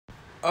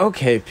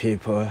Okay,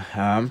 people,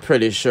 I'm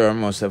pretty sure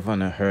most of you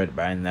have heard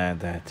by now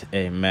that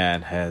a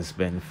man has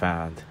been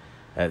found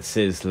at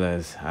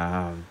SIZZLA's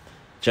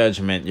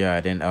judgment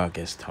yard in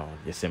Augustown.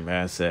 You see me,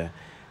 I say,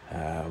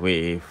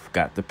 we've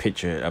got the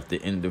picture of the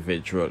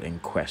individual in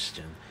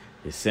question.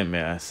 You see me,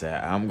 I say,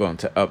 I'm going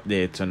to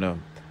update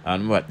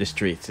on what the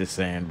streets is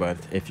saying, but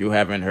if you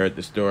haven't heard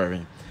the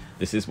story,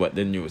 this is what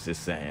the news is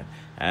saying.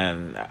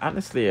 And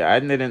honestly, I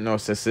didn't know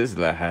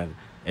SIZZLA had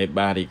a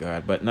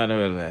bodyguard, but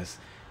nonetheless,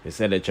 he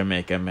said a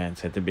Jamaican man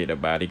said to be the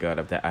bodyguard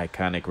of the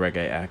iconic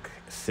reggae act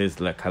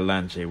SIZZLA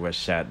Kalonji was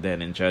shot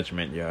dead in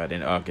Judgment Yard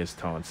in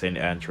Augustown, St.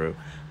 Andrew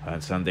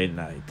on Sunday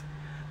night.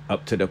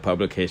 Up to the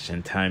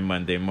publication time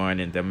Monday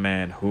morning, the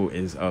man, who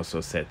is also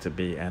said to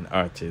be an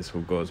artist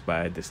who goes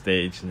by the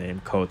stage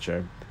name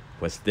Culture,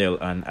 was still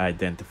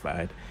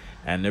unidentified.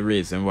 And the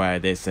reason why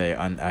they say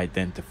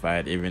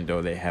unidentified, even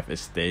though they have a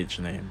stage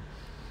name,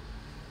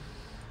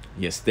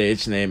 your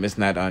stage name is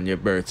not on your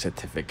birth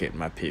certificate,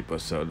 my people.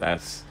 So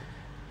that's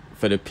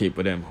for the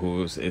people them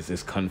who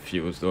is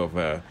confused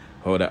over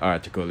how the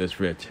article is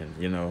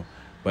written.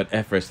 But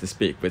efforts to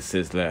speak with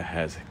SIZZLA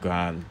has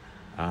gone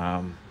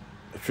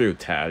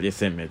futile. You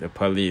see me? The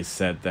police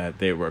said that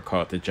they were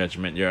called to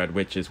Judgment Yard,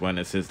 which is one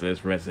of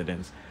SIZZLA's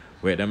residence,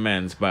 where the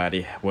man's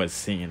body was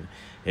seen.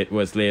 It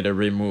was later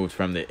removed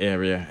from the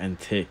area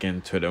and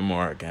taken to the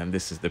morgue. And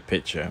this is the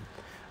picture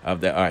of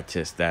the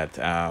artist that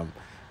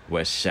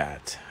was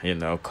shot.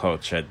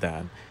 Culture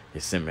done.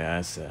 You see me?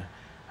 I say,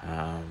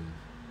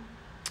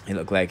 it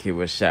looked like he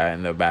was shot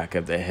in the back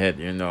of the head.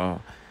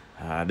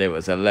 There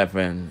was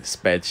 11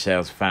 sped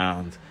shells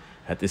found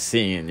at the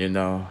scene.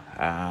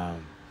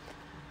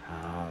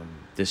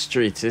 The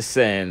streets is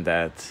saying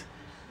that,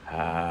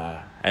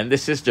 and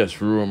this is just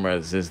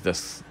rumors.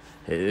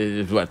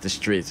 Is what the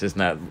streets is,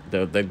 not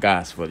the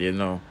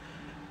gospel.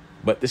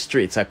 But the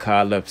streets are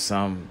called up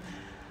some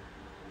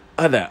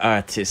other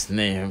artist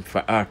name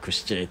for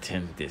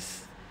orchestrating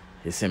this.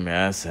 You see me,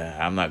 I say,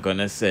 I'm not going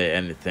to say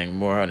anything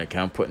more, and I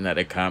can put in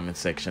the comment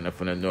section if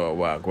you know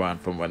what going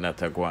from what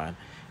not going.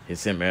 You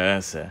see me,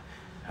 I say,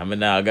 I'm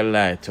not going to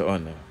lie to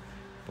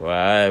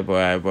you.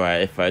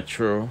 Boy, if I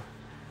true.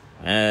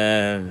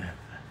 And,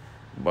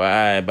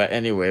 boy, but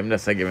anyway, I'm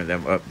just giving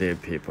them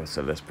update, people,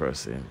 so let's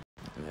proceed.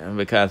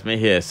 Because me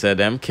here said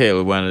them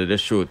kill one of the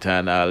shooter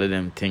and all of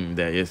them things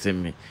there, you see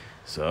me.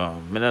 So,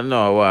 I don't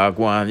know what I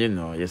want,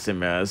 you see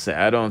me. I say,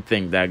 I don't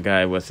think that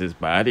guy was his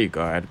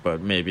bodyguard,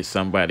 but maybe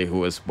somebody who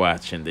was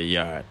watching the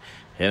yard.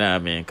 You know what I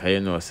mean?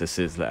 Because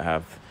SIZZLA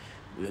have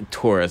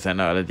tours and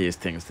all of these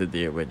things to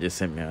deal with, you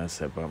see me. I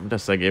say, but I'm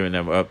just giving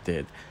them an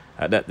update.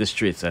 That the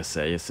streets, I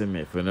say, you see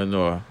me. If you don't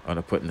know, I'm going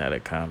to put in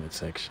that comment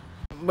section.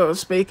 But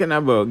speaking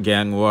about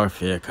gang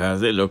warfare,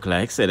 cause it look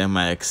like say they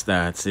might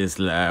start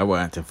SIZZLA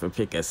wanting to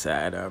pick a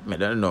side up. I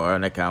don't know,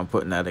 and I can't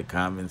put in the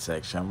comment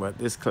section, but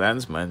this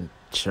Klansman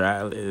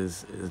trial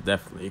is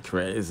definitely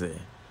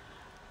crazy.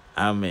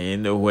 I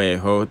mean, the way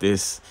how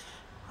this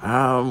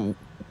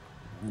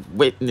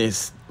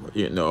witness,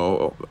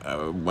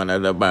 one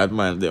of the bad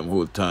man them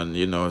who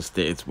turned,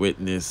 state's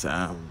witness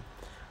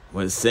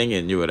was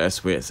singing, you would have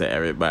swear so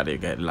everybody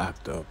get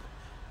locked up.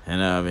 You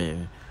know what I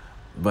mean?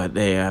 But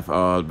they have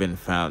all been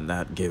found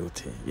not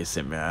guilty. You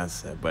see me, I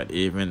say. But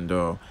even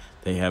though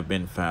they have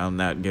been found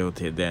not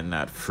guilty, they're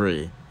not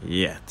free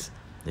yet.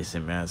 You see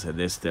me, I say,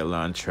 they're still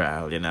on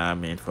trial. You know what I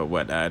mean? For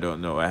what I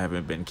don't know, I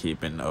haven't been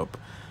keeping up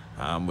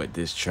with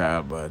this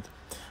trial. But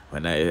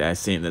when I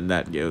seen the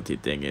not guilty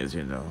thing is,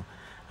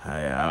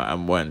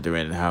 I'm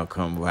wondering how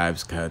come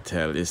Vybz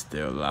Kartel is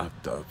still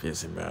locked up. You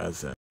see me, I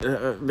say.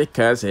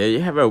 Because here you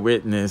have a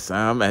witness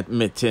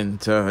admitting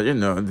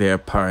to, their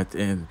part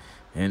in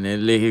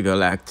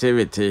illegal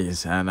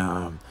activities, and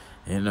I'm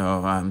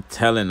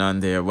telling on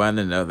their one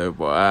another,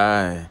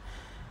 boy,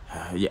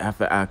 you have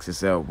to ask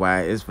yourself,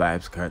 why is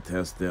Vybz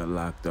Kartel still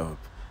locked up?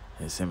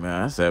 You see me,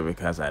 I said,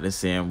 because I the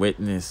same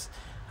witness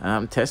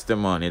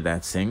testimony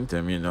that synced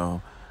him. We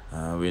know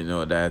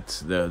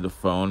that the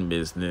phone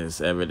business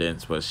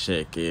evidence was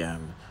shaky,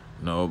 and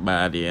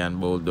nobody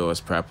and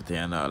bulldoze property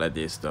and all of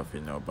this stuff,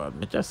 but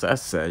me just I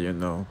say,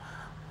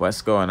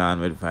 what's going on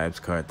with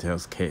Vybz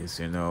Kartel's case?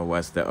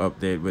 What's the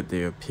update with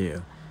the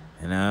appeal?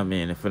 You know what I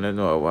mean? If you don't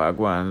know what I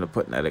go on,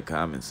 put in the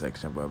comment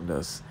section. But I'm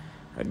just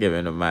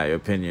giving them my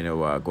opinion of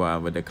what I go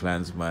on with the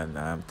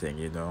Klansman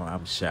thing.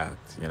 I'm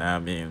shocked. You know what I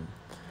mean?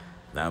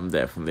 I'm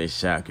definitely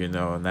shocked.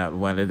 Not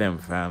one of them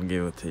found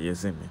guilty. You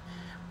see me?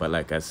 But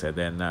like I said,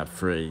 they're not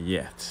free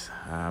yet.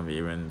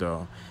 Even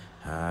though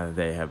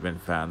they have been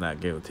found not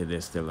guilty,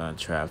 they're still on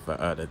trial for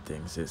other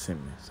things. You see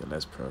me? So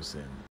let's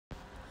proceed.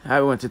 I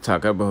want to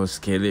talk about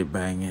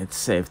Skillibeng. It's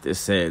safe to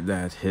say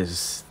that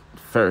his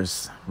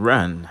first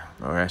run,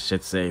 or I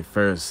should say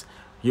first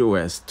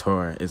US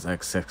tour, is a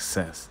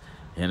success.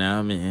 You know what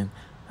I mean?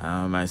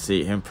 I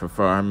see him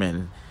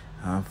performing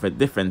for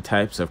different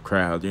types of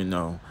crowd,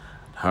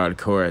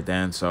 hardcore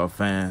dancehall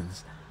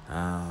fans,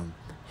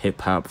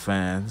 hip-hop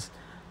fans,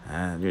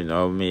 and,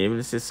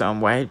 maybe see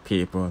some white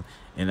people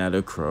in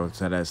the crowd,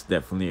 so that's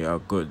definitely a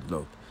good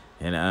look.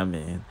 You know what I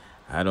mean?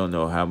 I don't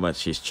know how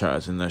much he's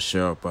charging a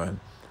show, but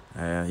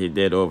he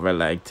did over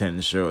like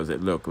 10 shows,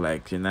 it looked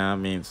like, you know what I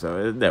mean? So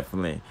it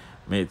definitely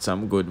made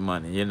some good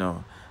money, you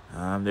know.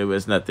 There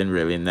was nothing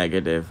really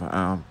negative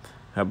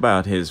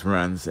about his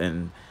runs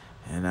in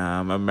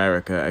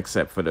America,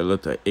 except for the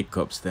little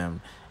hiccups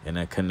them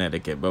in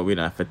Connecticut, but we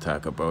don't have to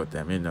talk about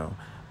them, you know.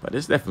 But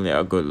it's definitely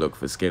a good look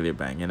for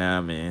Skillibeng, you know what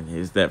I mean?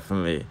 He's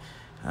definitely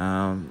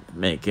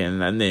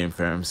making a name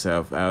for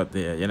himself out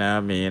there, you know what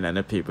I mean? And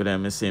the people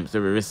them, it seems to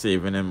be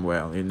receiving him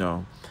well, you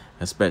know,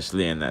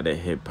 especially in the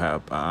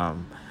hip-hop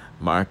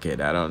market.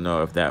 I don't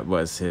know if that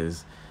was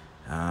his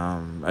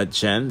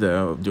agenda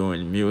of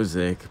doing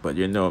music, but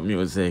you know,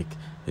 music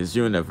is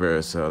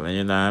universal, and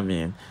you know what I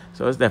mean?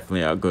 So it's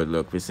definitely a good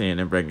look. We're seeing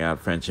him bring out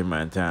Frenchy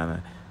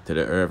Montana to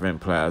the Irving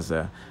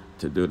Plaza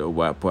to do the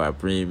Wap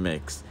Wap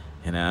remix,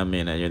 you know what I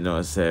mean? And you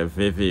know, say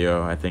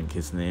Vivio, I think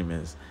his name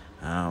is,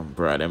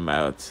 brought him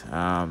out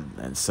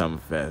and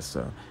Sumfest,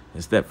 so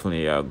it's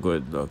definitely a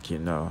good look, you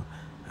know.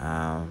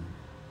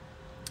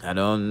 I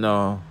don't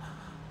know.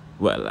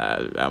 Well,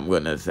 I'm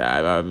gonna say,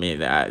 I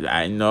mean,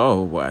 I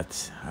know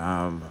what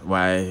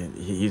why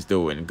he's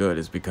doing good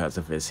is because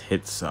of his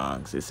hit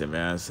songs. It's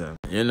amazing.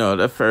 You know,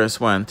 the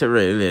first one to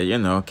really, you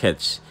know,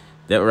 catch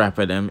the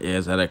rapper them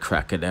ears are the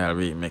Crocodile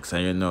remix,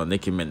 and you know,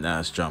 Nicki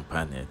Minaj jump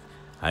on it.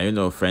 And you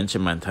know, Frenchy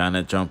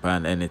Montana jump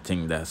on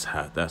anything that's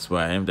hot. That's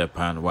why I'm the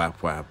pan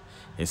Wap Wap.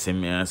 You see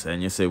me,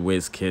 and you see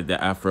Wizkid,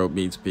 the Afro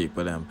beats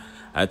people them.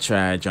 I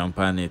try jump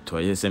on it too,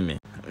 you see me.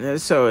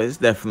 So it's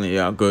definitely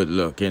a good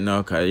look, you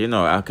know, because, you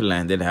know,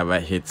 Alkaline did have a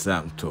hit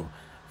song too.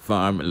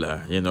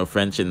 Formula, you know,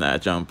 Frenchy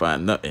not jump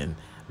on nothing.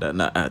 That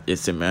not, you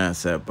see me,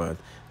 but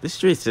the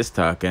streets is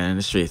talking, and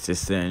the streets is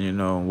saying, you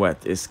know,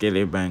 what is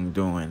Skillibeng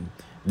doing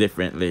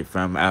differently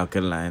from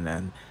Alkaline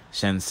and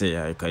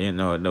Shenseea, because, you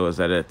know, those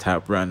are the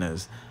top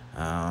runners.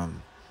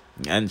 And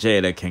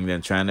Jada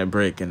Kingdom trying to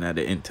break into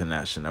the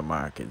international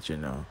market, you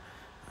know.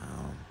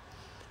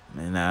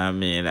 And I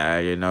mean,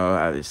 you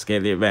know,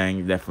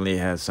 Skillibeng definitely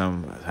have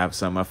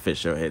some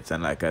official hits,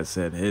 and like I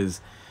said, his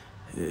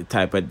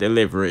type of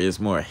delivery is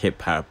more hip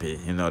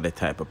hoppy. You know, the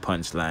type of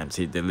punchlines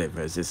he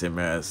delivers. It's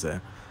immersive.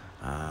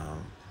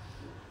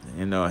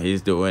 You know,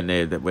 he's doing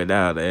it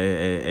without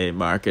a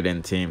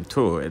marketing team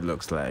too. It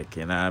looks like,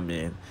 you know what I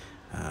mean.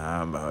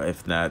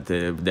 If not,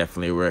 they're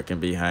definitely working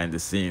behind the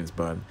scenes.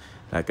 But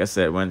like I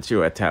said, once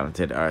you're a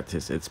talented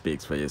artist, it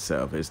speaks for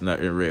yourself. It's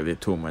not really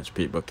too much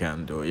people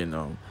can do, you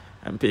know.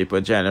 And people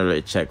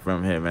generally check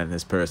from him and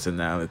his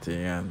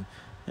personality, and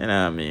you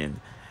know what I mean.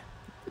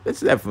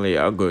 It's definitely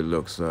a good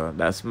look. So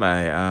that's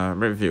my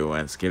review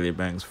on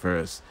Skillibeng's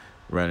first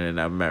run in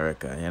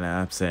America. You know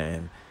what I'm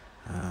saying?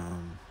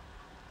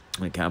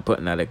 We can put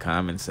in the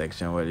comment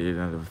section what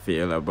you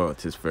feel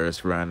about his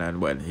first run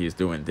and what he's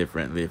doing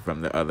differently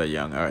from the other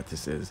young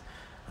artists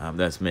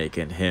that's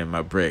making him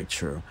a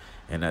breakthrough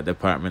in a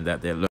department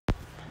that they look.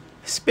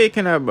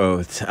 Speaking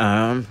about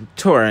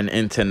touring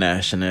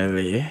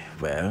internationally,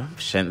 well,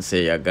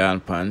 Shenseea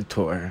gone on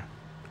tour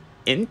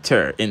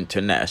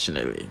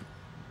internationally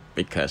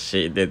because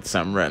she did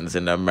some runs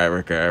in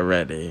America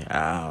already.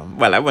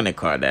 Well, I wouldn't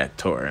call that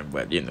touring,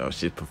 but you know,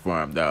 she's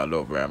performed all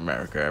over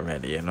America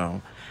already, you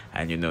know,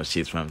 and you know,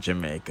 she's from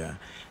Jamaica,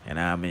 and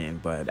I mean,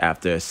 but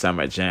after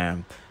Summer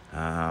Jam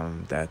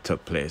that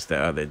took place the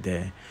other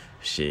day,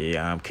 she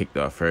kicked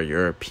off her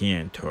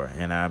European tour,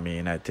 and I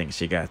mean, I think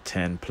she got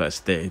 10 plus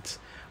dates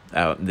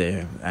out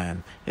there,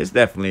 and it's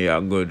definitely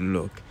a good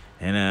look,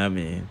 you know what I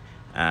mean.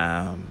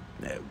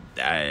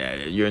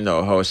 You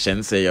know how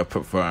Shenseea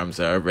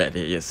performs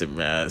already, you see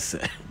me.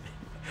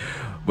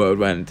 But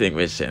one thing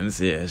with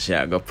Shenseea, she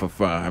go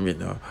perform, you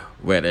know,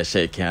 whether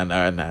she can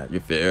or not, you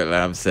feel what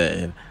I'm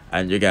saying?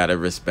 And you gotta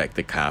respect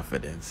the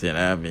confidence, you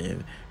know what I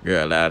mean?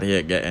 Girl out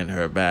here getting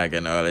her bag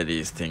and all of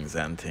these things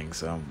and things.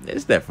 So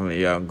it's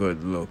definitely a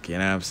good look, you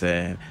know what I'm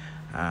saying?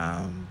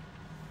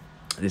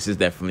 This is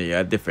definitely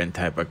a different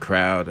type of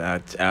crowd.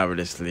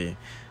 Obviously,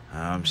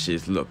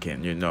 she's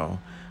looking, you know.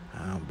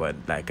 But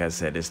like I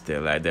said, it's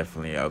still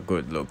definitely a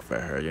good look for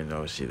her, you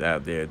know. She's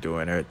out there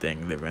doing her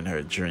thing, living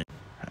her dream.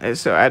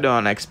 So I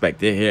don't expect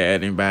to hear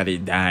anybody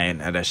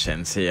dying at a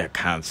Shenseea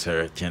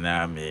concert, you know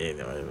what I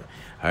mean?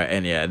 Or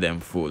any of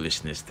them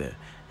foolishness there.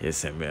 You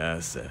see me?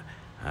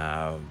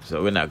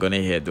 So we're not going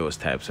to hear those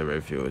types of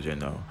reviews, you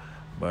know.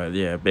 But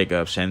yeah, big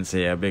up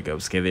Shenseea, big up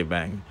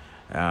Skillibeng.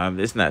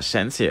 It's not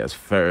Shenseea's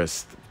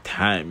first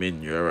time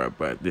in Europe,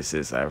 but this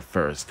is our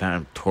first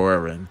time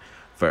touring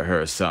for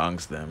her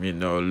songs. Them, you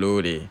know,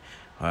 Ludi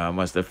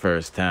was the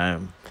first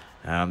time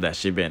that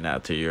she been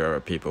out to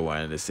Europe. People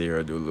wanted to see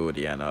her do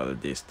Ludi and all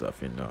of this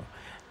stuff, you know.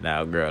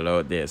 Now, girl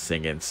out there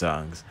singing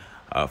songs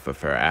off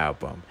of her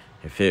album.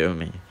 You feel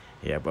me?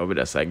 Yeah, but we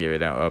just give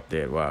it an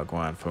update while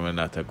going from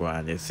another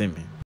one, you see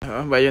me.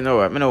 But you know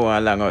what, I don't want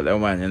to long out the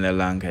one in the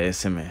longer, you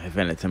see me. If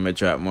anything, I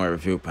drop more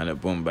review on the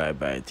Boom Bye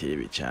Bye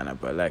TV channel.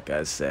 But like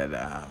I said,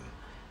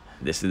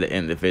 this is the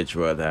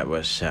individual that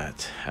was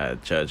shot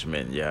at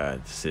Judgment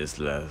Yard,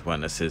 SIZZLA,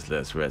 one of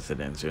SIZZLA's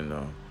residents, you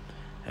know.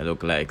 It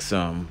looked like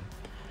some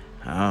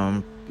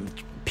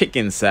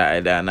picking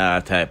side and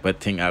all type of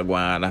thing I go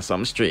on, and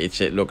some straight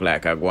shit look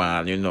like I go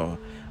on, you know.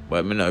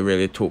 But me not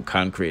really too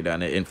concrete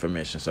on the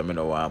information, so me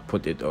don't want to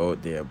put it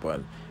out there. But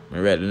me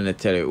ready to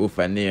tell you who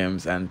for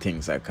names and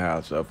things I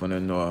call. So if you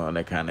don't know,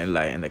 they kind of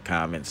like in the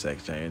comment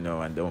section, you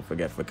know. And don't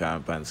forget for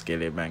comment on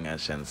Skillibeng and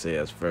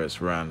Shenseea's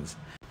first runs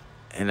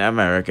in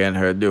America and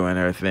her doing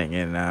her thing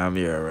in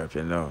Europe,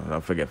 you know.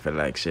 Don't forget to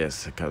like, share,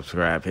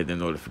 subscribe, hit the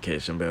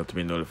notification bell to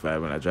be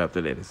notified when I drop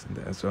the latest. And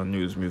that's all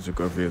news, music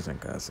reviews, and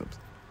gossips.